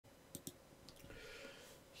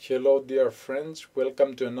Hello dear friends,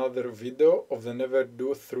 welcome to another video of the Never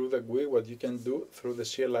Do Through the GUI what you can do through the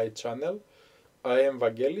CLI channel. I am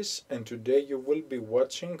Vangelis and today you will be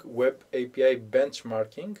watching Web API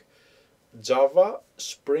benchmarking Java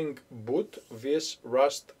Spring Boot vs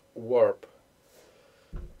Rust Warp.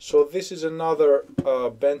 So this is another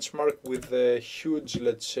benchmark with a huge,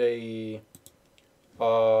 let's say,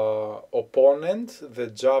 opponent, the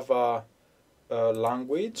Java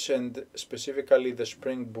language and specifically the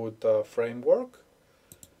Spring Boot framework.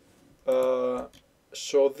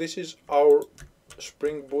 So this is our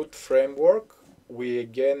Spring Boot framework. We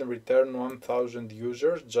again return 1000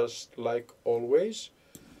 users just like always,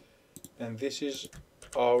 and this is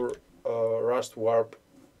our Rust Warp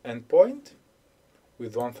endpoint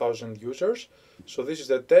with 1000 users. So this is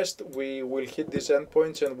the test. We will hit these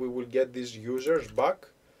endpoints and we will get these users back.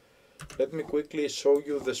 Let me quickly show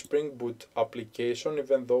you the Spring Boot application,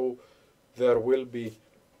 even though there will be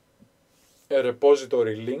a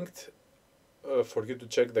repository linked for you to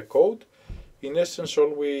check the code. In essence, all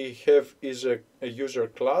we have is a user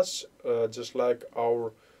class, just like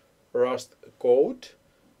our Rust code.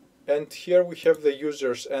 And here we have the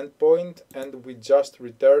user's endpoint, and we just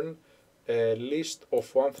return a list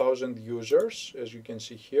of 1000 users. As you can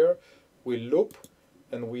see here, we loop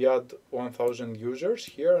and we add 1000 users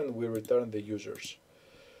here and we return the users.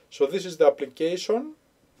 So this is the application,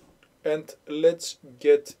 and let's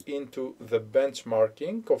get into the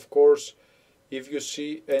benchmarking. Of course, if you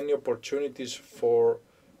see any opportunities for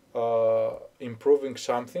improving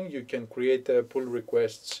something, you can create pull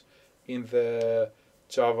requests in the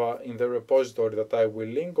Java, in the repository that I will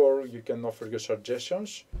link, or you can offer your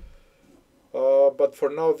suggestions. But for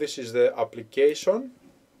now, this is the application.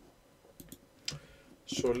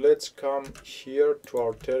 So let's come here to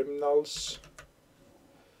our terminals.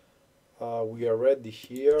 We are ready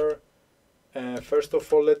here. First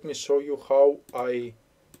of all, let me show you how I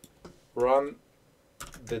run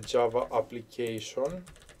the Java application.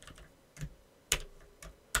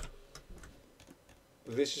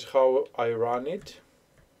 This is how I run it.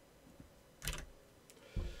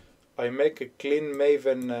 I make a clean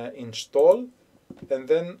Maven install, and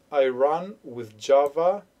then I run with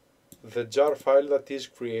Java the jar file that is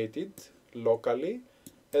created locally,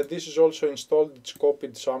 and this is also installed. It's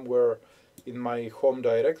copied somewhere in my home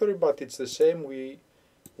directory, but it's the same. We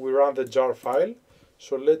run the jar file.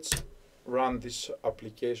 So let's run this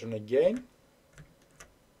application again.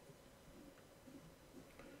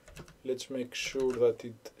 Let's make sure that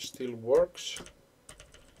it still works.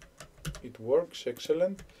 It works,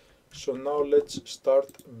 excellent. So now let's start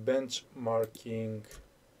benchmarking.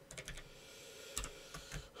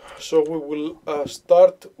 So we will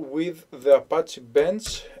start with the Apache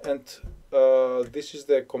bench, and this is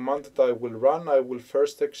the command that I will run. I will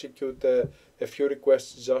first execute a few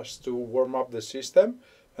requests just to warm up the system,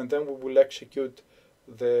 and then we will execute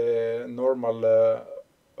the normal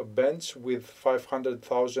bench with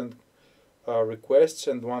 500,000 requests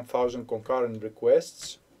and 1000 concurrent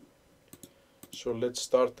requests. So let's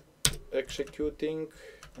start executing,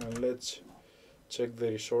 and let's check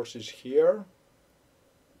the resources here.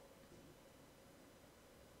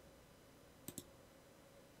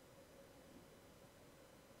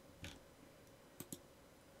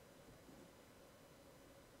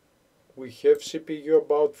 We have CPU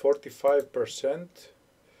about 45%,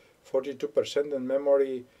 42%, and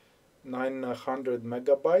memory 900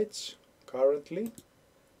 megabytes currently.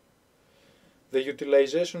 The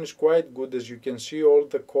utilization is quite good. As you can see, all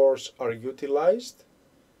the cores are utilized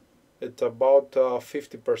at about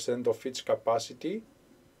 50% of its capacity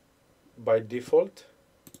by default.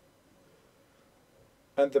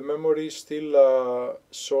 And the memory is still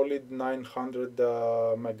solid 900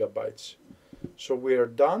 megabytes. So we are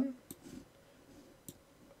done.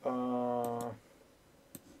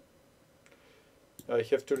 I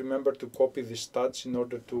have to remember to copy the stats in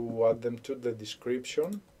order to add them to the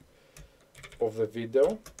description of the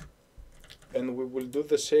video, and we will do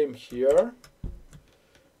the same here.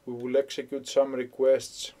 We will execute some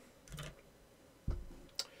requests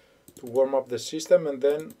to warm up the system, and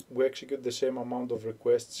then we execute the same amount of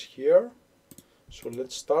requests here. So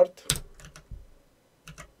let's start.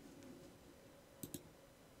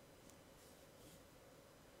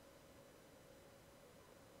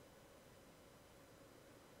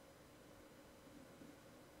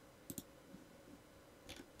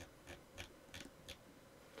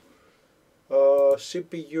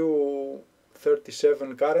 CPU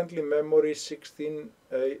 37 currently, memory 17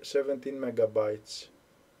 megabytes.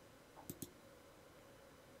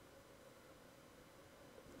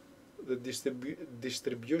 The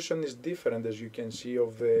distribution is different, as you can see,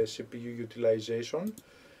 of the CPU utilization.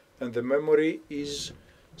 and the memory is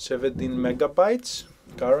 17 megabytes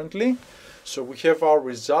currently. So we have our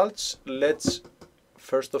results.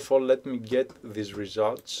 First of all, let me get these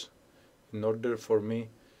results in order for me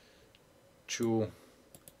to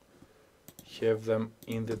have them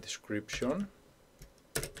in the description.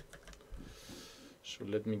 So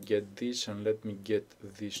let me get this and let me get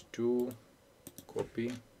these two,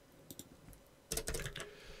 copy.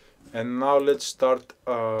 And now let's start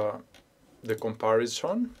the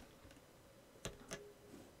comparison.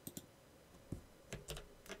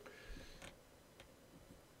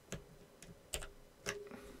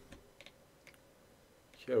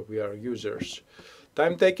 Here we are, users.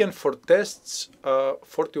 Time taken for tests,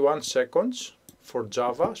 41 seconds for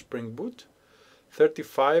Java Spring Boot,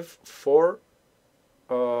 35 for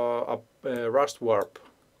Rust Warp.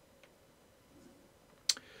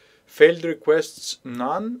 Failed requests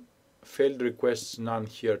none, failed requests none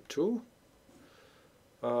here too.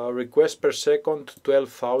 Request per second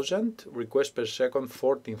 12,000, request per second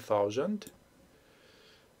 14,000.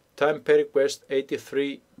 Time per request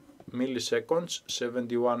 83 milliseconds,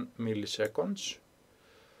 71 milliseconds.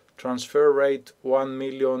 Transfer rate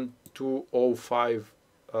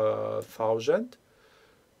 1,205,000,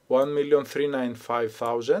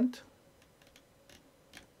 1,395,000.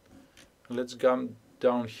 Let's come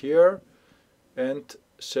down here and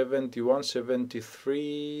 71,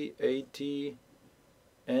 73, 80,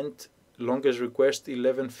 and longest request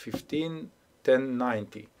 1115,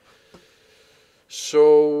 1090.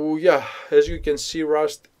 So yeah, as you can see,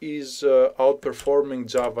 Rust is outperforming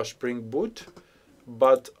Java Spring Boot,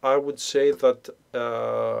 but I would say that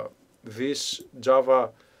this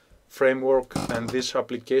Java framework and this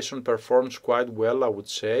application performs quite well, I would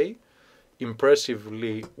say,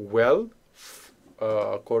 impressively well,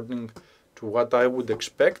 according to what I would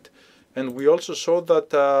expect. And we also saw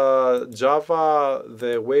that Java,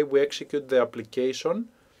 the way we execute the application,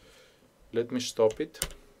 let me stop it.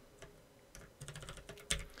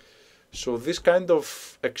 So this kind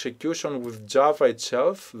of execution with Java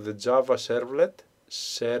itself, the Java servlet,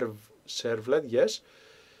 yes,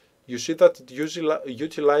 you see that it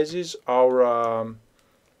utilizes our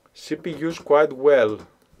CPUs quite well.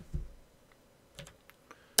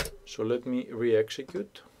 So let me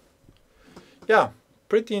re-execute. Yeah,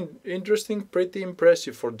 pretty interesting, pretty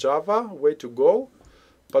impressive for Java, way to go,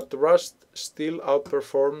 but Rust still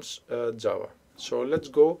outperforms Java. So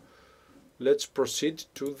let's proceed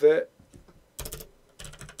to the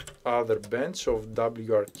other bench of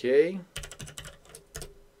WRK.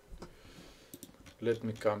 Let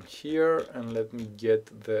me come here and let me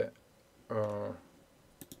get the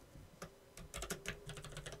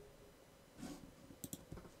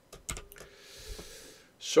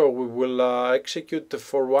so we will execute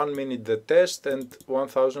for 1 minute the test and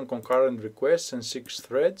 1000 concurrent requests and 6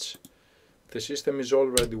 threads. The system is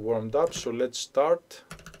already warmed up, so let's start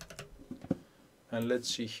and let's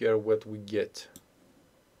see here what we get.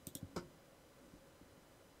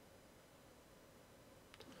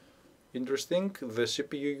 Interesting, the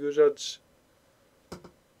CPU usage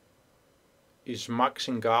is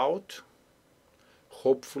maxing out.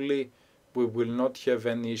 Hopefully we will not have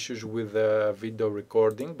any issues with the video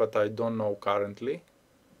recording, but I don't know currently.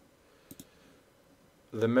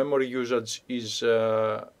 The memory usage is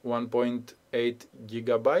 1.8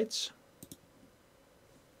 gigabytes.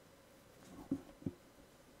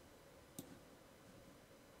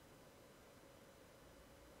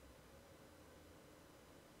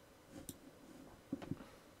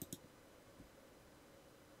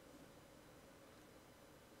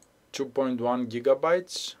 .1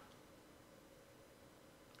 gigabytes,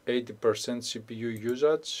 80% CPU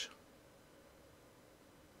usage.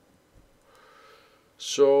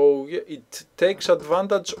 So yeah, it takes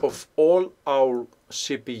advantage of all our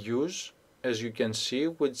CPUs, as you can see,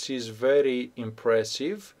 which is very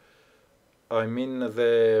impressive. I mean,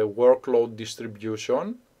 the workload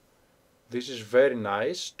distribution. This is very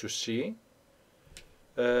nice to see.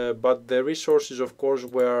 But the resources, of course,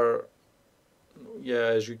 were,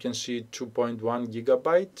 yeah, as you can see, 2.1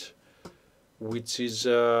 gigabyte, which is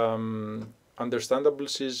understandable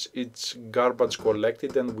since it's garbage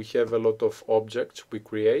collected and we have a lot of objects we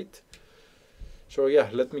create. So yeah,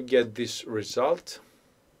 let me get this result.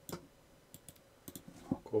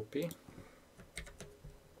 Copy.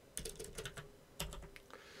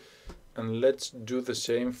 And let's do the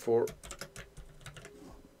same for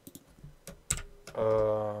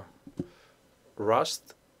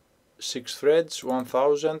Rust. 6 threads,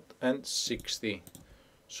 1060.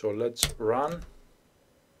 So let's run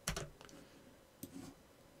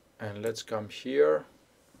and let's come here.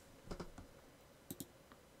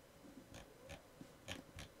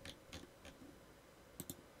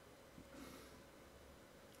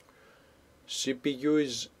 CPU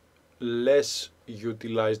is less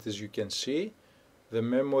utilized, as you can see. The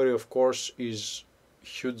memory, of course, is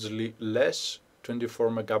hugely less,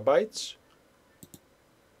 24 megabytes.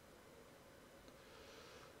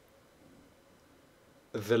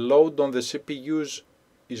 The load on the CPUs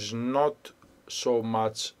is not so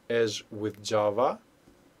much as with Java.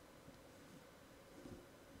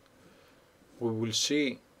 We will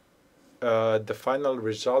see the final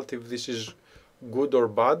result if this is good or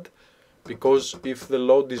bad, because if the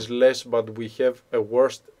load is less but we have a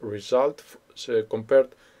worse result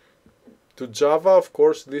compared to Java, of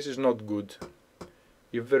course this is not good.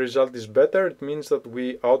 If the result is better, it means that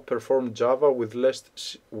we outperform Java with less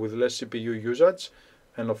CPU usage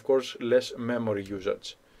and of course less memory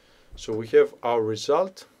usage. So we have our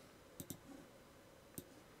result.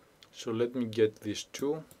 So let me get these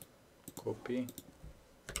two, copy.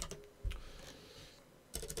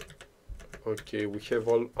 Okay, we have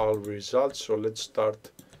all our results, so let's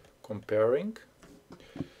start comparing.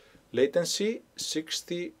 Latency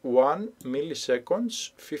 61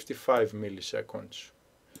 milliseconds, 55 milliseconds.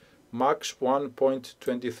 Max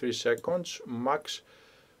 1.23 seconds, max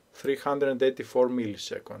 384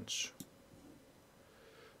 milliseconds.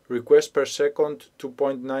 Request per second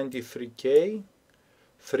 2.93k,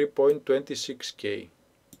 3.26k.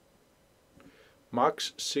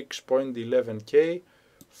 Max 6.11k,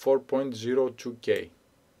 4.02k.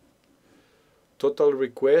 Total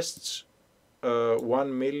requests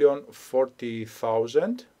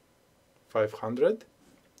 1,040,500,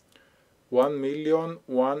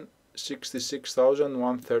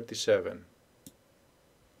 1,166,137.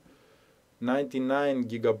 99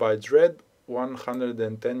 gigabytes read,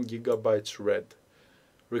 110 gigabytes read.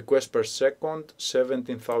 Request per second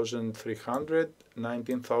 17,300,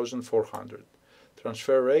 19,400.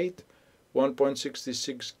 Transfer rate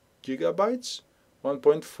 1.66 gigabytes,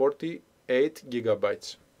 1.48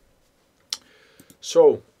 gigabytes.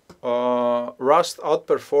 So Rust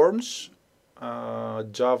outperforms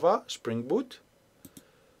Java Spring Boot.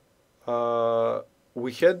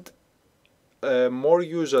 We had more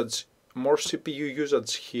usage, more CPU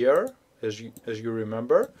usage here, as you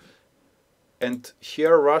remember, and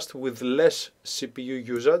here Rust with less CPU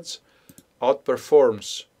usage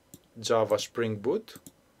outperforms Java Spring Boot,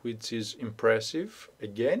 which is impressive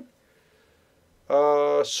again.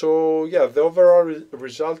 So yeah, the overall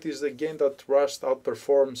result is again that Rust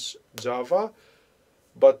outperforms Java,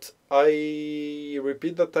 but I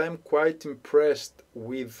repeat that I'm quite impressed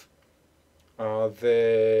with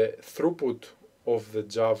the throughput of the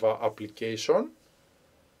Java application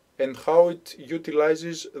and how it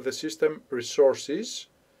utilizes the system resources.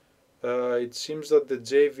 It seems that the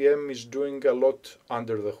JVM is doing a lot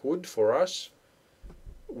under the hood for us,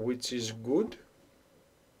 which is good.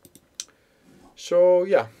 So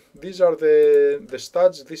yeah, these are the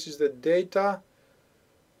stats, this is the data,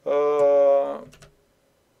 but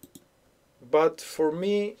for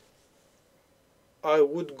me I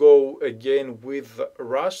would go again with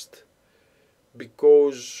Rust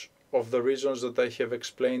because of the reasons that I have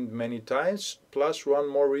explained many times, plus one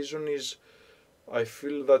more reason is I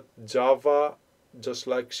feel that Java, just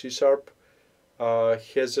like C#,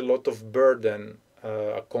 has a lot of burden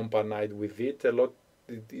accompanied with it.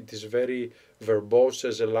 It is very verbose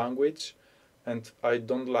as a language, and I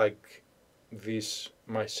don't like this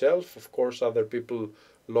myself. Of course, other people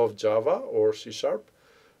love Java or C#,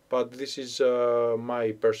 but this is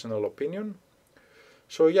my personal opinion.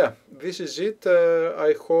 So yeah, this is it.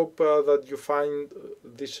 I hope that you find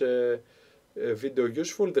this video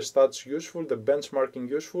useful, the stats useful, the benchmarking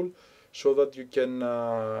useful, so that you can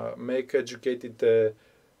make educated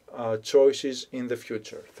choices in the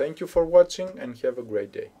future. Thank you for watching and have a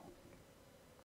great day.